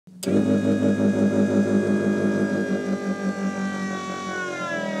Hello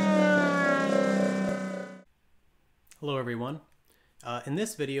everyone. In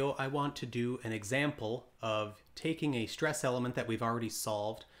this video I want to do an example of taking a stress element that we've already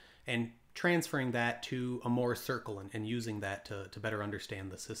solved and transferring that to a Mohr circle and using that to better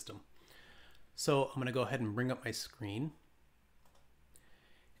understand the system. So I'm going to go ahead and bring up my screen.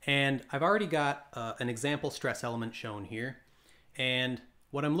 And I've already got an example stress element shown here. And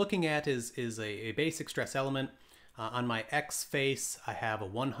what I'm looking at is a basic stress element. On my X face I have a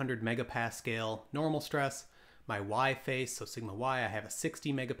 100 megapascal normal stress. My Y face, so sigma Y, I have a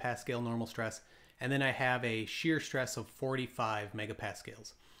 60 megapascal normal stress, and then I have a shear stress of 45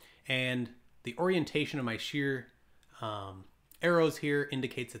 megapascals. And the orientation of my shear arrows here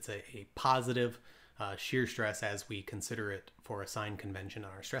indicates it's a positive shear stress as we consider it for a sign convention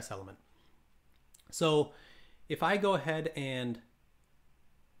on our stress element. So if I go ahead and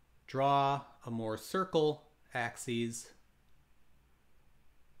draw a Mohr circle axes,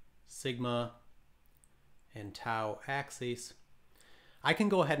 sigma and tau axes, I can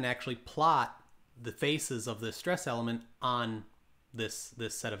go ahead and actually plot the faces of the stress element on this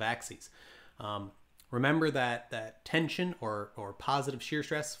set of axes. Remember that tension or positive shear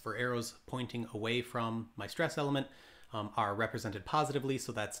stress for arrows pointing away from my stress element are represented positively,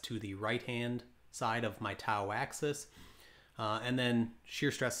 so that's to the right hand side of my tau axis. And then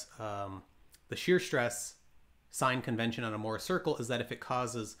shear stress, the shear stress sign convention on a Mohr circle is that if it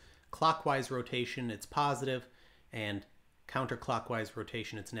causes clockwise rotation, it's positive, and counterclockwise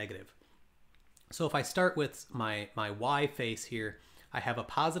rotation, it's negative. So if I start with my Y face here, I have a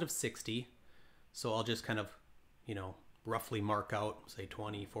positive 60. So I'll just kind of, roughly mark out, say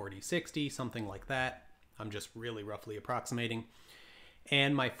 20, 40, 60, something like that. I'm just really roughly approximating.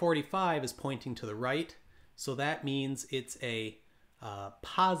 And my 45 is pointing to the right. So that means it's a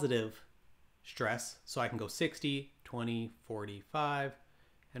positive stress. So I can go 60, 20, 45,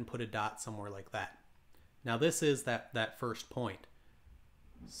 and put a dot somewhere like that. Now this is that first point,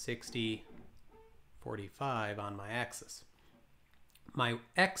 60, 45 on my axis. My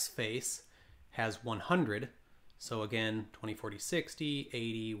X face has 100, so again 20, 40, 60,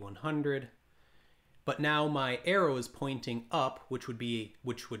 80, 100. But now my arrow is pointing up, which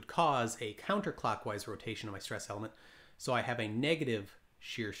would cause a counterclockwise rotation of my stress element. So I have a negative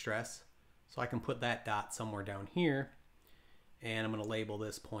shear stress. So I can put that dot somewhere down here. And I'm going to label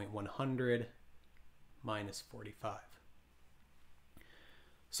this point 100 minus 45.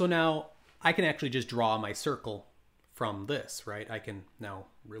 So now I can actually just draw my circle from this, right? I can now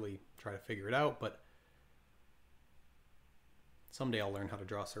really try to figure it out, but someday I'll learn how to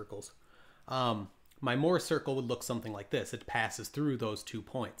draw circles. My Mohr circle would look something like this. It passes through those 2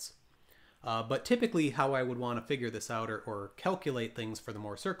 points. But typically how I would want to figure this out or calculate things for the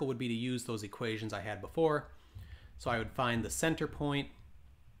Mohr circle would be to use those equations I had before. So I would find the center point,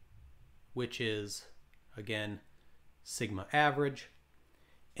 which is, again, sigma average,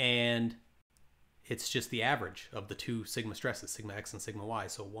 and it's just the average of the two sigma stresses, sigma x and sigma y.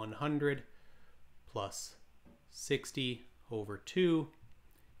 So 100 plus 60 over 2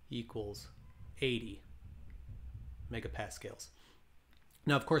 equals 80 megapascals.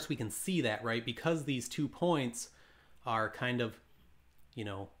 Now, of course, we can see that, right? Because these 2 points are kind of,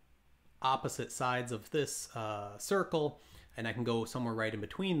 opposite sides of this circle, and I can go somewhere right in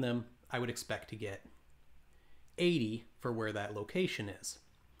between them, I would expect to get 80 for where that location is.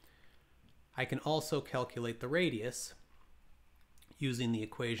 I can also calculate the radius using the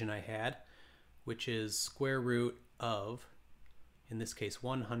equation I had, which is square root of, in this case,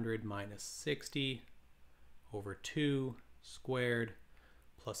 100 minus 60 over 2 squared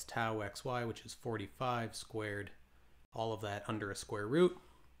plus tau xy, which is 45 squared, all of that under a square root.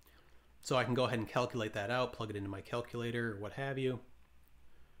 So I can go ahead and calculate that out, plug it into my calculator or what have you,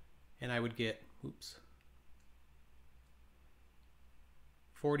 and I would get,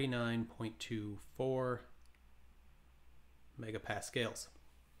 49.24 megapascals.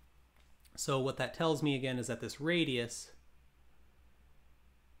 So what that tells me again is that this radius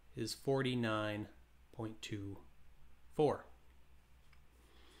is 49.24.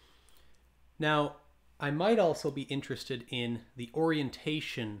 Now, I might also be interested in the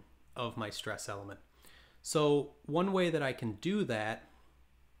orientation of my stress element. So one way that I can do that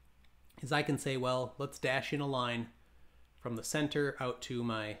is I can say, well, let's dash in a line from the center out to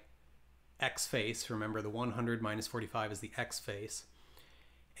my X face. Remember, the 100 minus 45 is the X face.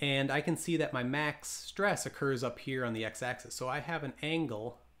 And I can see that my max stress occurs up here on the x-axis. So I have an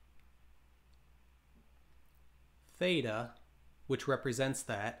angle theta, which represents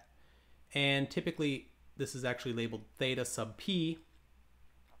that. And typically, this is actually labeled theta sub p,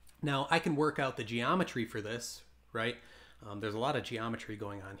 Now I can work out the geometry for this, right? There's a lot of geometry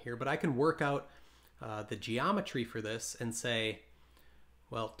going on here, but I can work out the geometry for this and say,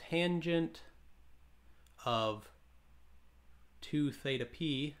 well, tangent of 2 theta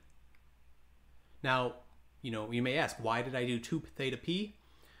p. Now, you may ask, why did I do 2 theta p?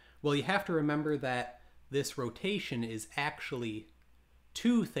 Well, you have to remember that this rotation is actually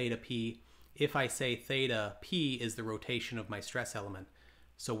 2 theta p if I say theta p is the rotation of my stress element.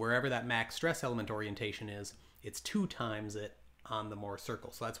 So wherever that max stress element orientation is, it's 2 times it on the Mohr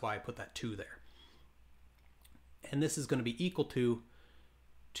circle. So that's why I put that 2 there. And this is going to be equal to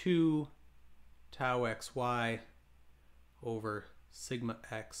 2 tau xy over sigma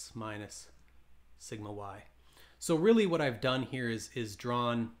x minus sigma y. So really what I've done here is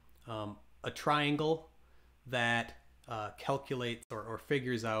drawn a triangle that calculates or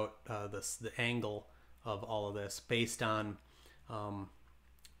figures out the angle of all of this based on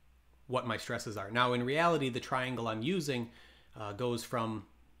what my stresses are. Now in reality, the triangle I'm using goes from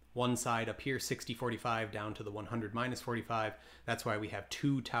one side up here, 60, 45, down to the 100 minus 45. That's why we have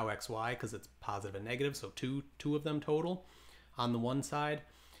 2 tau xy, because it's positive and negative, so two of them total on the one side.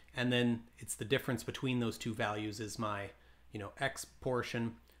 And then it's the difference between those two values is my, x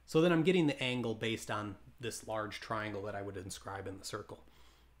portion. So then I'm getting the angle based on this large triangle that I would inscribe in the circle.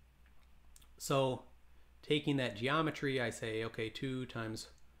 So taking that geometry, I say, okay, 2 times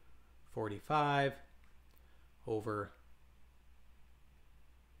 45 over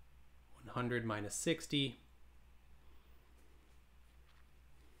 100 minus 60.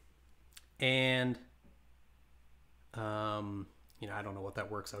 And, I don't know what that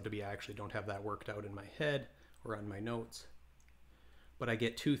works out to be. I actually don't have that worked out in my head or on my notes. But I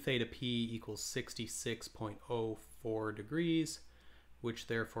get 2 theta p equals 66.04 degrees, which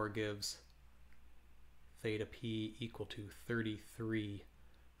therefore gives theta p equal to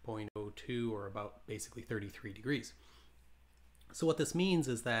 33.02, or about basically 33 degrees. So what this means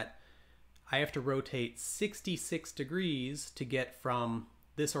is that I have to rotate 66 degrees to get from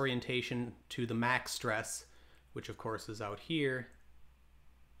this orientation to the max stress, which of course is out here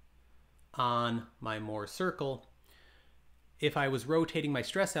on my Mohr circle. If I was rotating my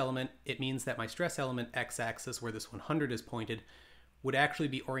stress element, it means that my stress element x-axis, where this 100 is pointed, would actually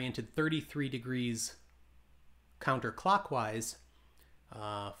be oriented 33 degrees counterclockwise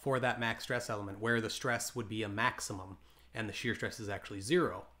for that max stress element, where the stress would be a maximum and the shear stress is actually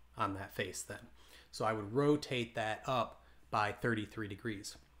 0 on that face then. So I would rotate that up by 33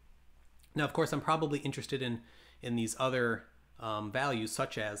 degrees. Now, of course, I'm probably interested in these other values,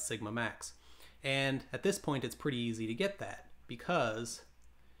 such as sigma max. And at this point, it's pretty easy to get that, because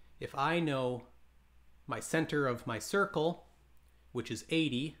if I know my center of my circle, which is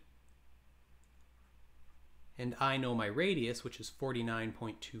 80, and I know my radius, which is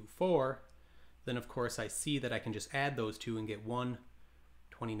 49.24, then of course I see that I can just add those two and get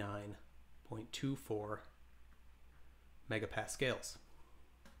 129.24 megapascals.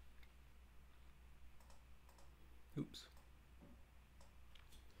 Oops.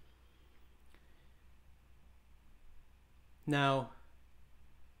 Now,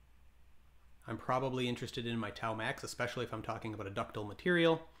 I'm probably interested in my tau max, especially if I'm talking about a ductile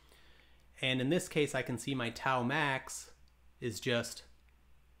material. And in this case, I can see my tau max is just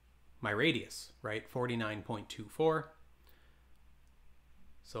my radius, right? 49.24.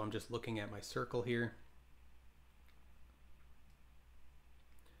 So I'm just looking at my circle here.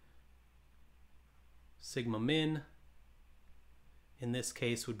 Sigma min in this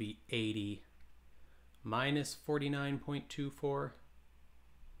case would be 80 minus 49.24.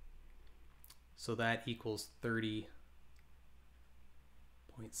 So that equals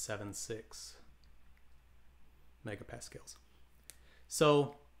 30.76 megapascals.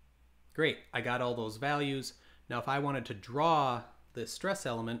 So great, I got all those values. Now if I wanted to draw this stress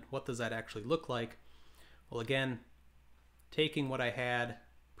element, what does that actually look like? Well, again, taking what I had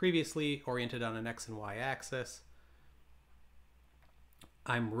previously oriented on an x and y axis,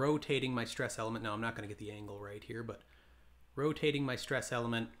 I'm rotating my stress element. Now I'm not going to get the angle right here, but rotating my stress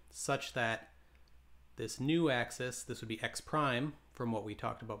element such that this new axis, this would be x prime from what we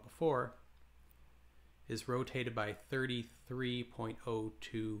talked about before, is rotated by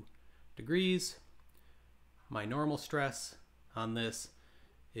 33.02 degrees. My normal stress on this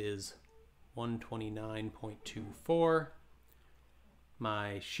is 129.24.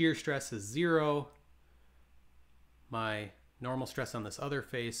 My shear stress is 0. My normal stress on this other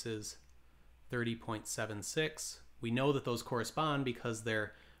face is 30.76. We know that those correspond because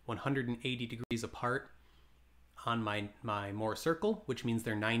they're 180 degrees apart on my Mohr circle, which means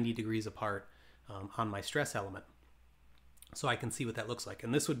they're 90 degrees apart on my stress element. so I can see what that looks like.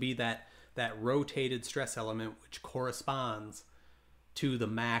 And this would be that rotated stress element, which corresponds to the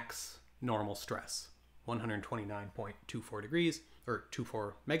max normal stress, 129.24 degrees, or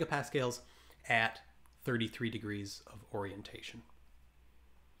 24 megapascals at 33 degrees of orientation.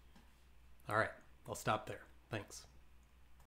 All right, I'll stop there. Thanks.